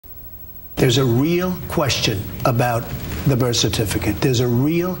There's a real question about the birth certificate. There's a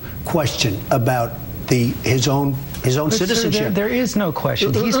real question about his own citizenship. Sir, there is no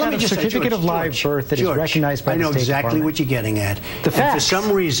question. He's got a certificate of live birth that is recognized by the State Department. I know exactly what you're getting at. The facts. And for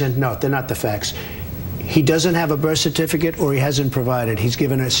some reason, no, they're not the facts. He doesn't have a birth certificate, or he hasn't provided. He's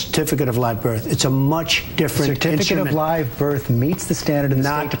given a certificate of live birth. It's a much different certificate of live birth meets the standard of the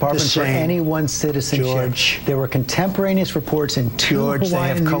State Department for anyone's citizenship. George, there were contemporaneous reports in two Hawaiian they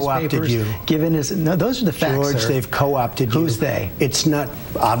have co-opted you. Given his no, those are the facts. George, sir. They've co-opted you. Who's they? It's not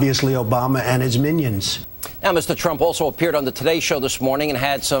obviously Obama and his minions. Now, Mr. Trump also appeared on the Today Show this morning and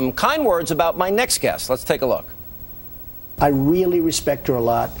had some kind words about my next guest. Let's take a look. I really respect her a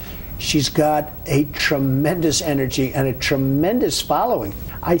lot. She's got a tremendous energy and a tremendous following.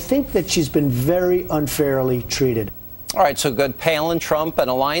 I think that she's been very unfairly treated. All right, so good. Palin, Trump, an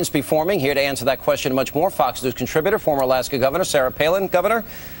alliance be forming. Here to answer that question and much more, Fox News contributor, former Alaska Governor Sarah Palin. Governor,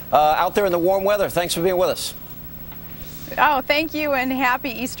 out there in the warm weather, thanks for being with us. Oh, thank you, and happy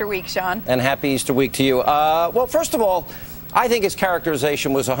Easter week, Sean. And happy Easter week to you. Well, first of all, I think his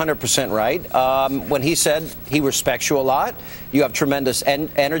characterization was 100% right when he said he respects you a lot, you have tremendous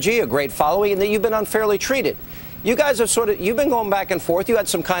energy, a great following, and that you've been unfairly treated. You guys have you've been going back and forth. You had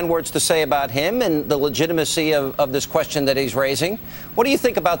some kind words to say about him and the legitimacy of this question that he's raising. What do you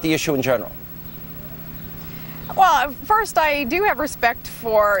think about the issue in general? Well, first, I do have respect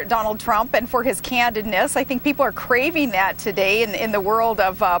for Donald Trump and for his candidness. I think people are craving that today in the world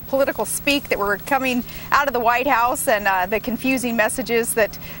of political speak that we're coming out of the White House and the confusing messages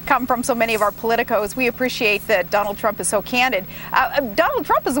that come from so many of our politicos. We appreciate that Donald Trump is so candid. Donald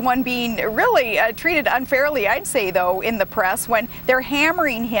Trump is the one being really treated unfairly, I'd say, though, in the press when they're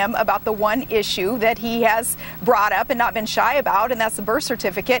hammering him about the one issue that he has brought up and not been shy about, and that's the birth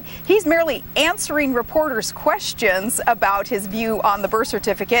certificate. He's merely answering reporters' questions about his view on the birth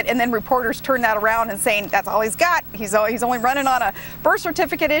certificate, and then reporters turn that around and saying that's all he's got. He's only running on a birth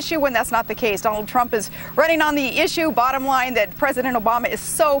certificate issue when that's not the case. Donald Trump is running on the issue, bottom line, that President Obama is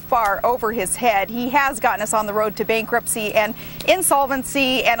so far over his head. He has gotten us on the road to bankruptcy and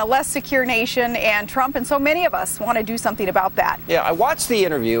insolvency and a less secure nation, and Trump and so many of us want to do something about that. Yeah, I watched the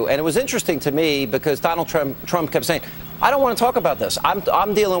interview, and it was interesting to me because Donald Trump kept saying, I don't want to talk about this.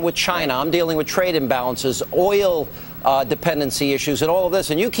 I'm dealing with China. I'm dealing with trade imbalances, oil dependency issues, and all of this.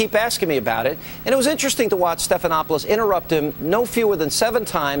 And you keep asking me about it. And it was interesting to watch Stephanopoulos interrupt him no fewer than 7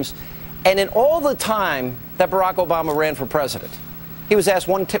 times. And in all the time that Barack Obama ran for president, he was asked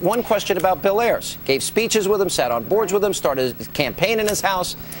one question about Bill Ayers, gave speeches with him, sat on boards with him, started his campaign in his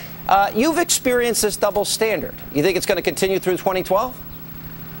house. You've experienced this double standard. You think it's going to continue through 2012?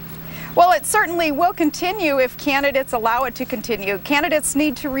 Well, it certainly will continue if candidates allow it to continue. Candidates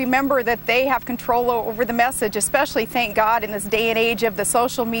need to remember that they have control over the message, especially, thank God, in this day and age of the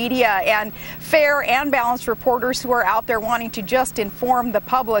social media and fair and balanced reporters who are out there wanting to just inform the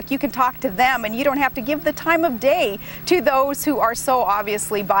public. You can talk to them, and you don't have to give the time of day to those who are so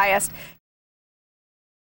obviously biased.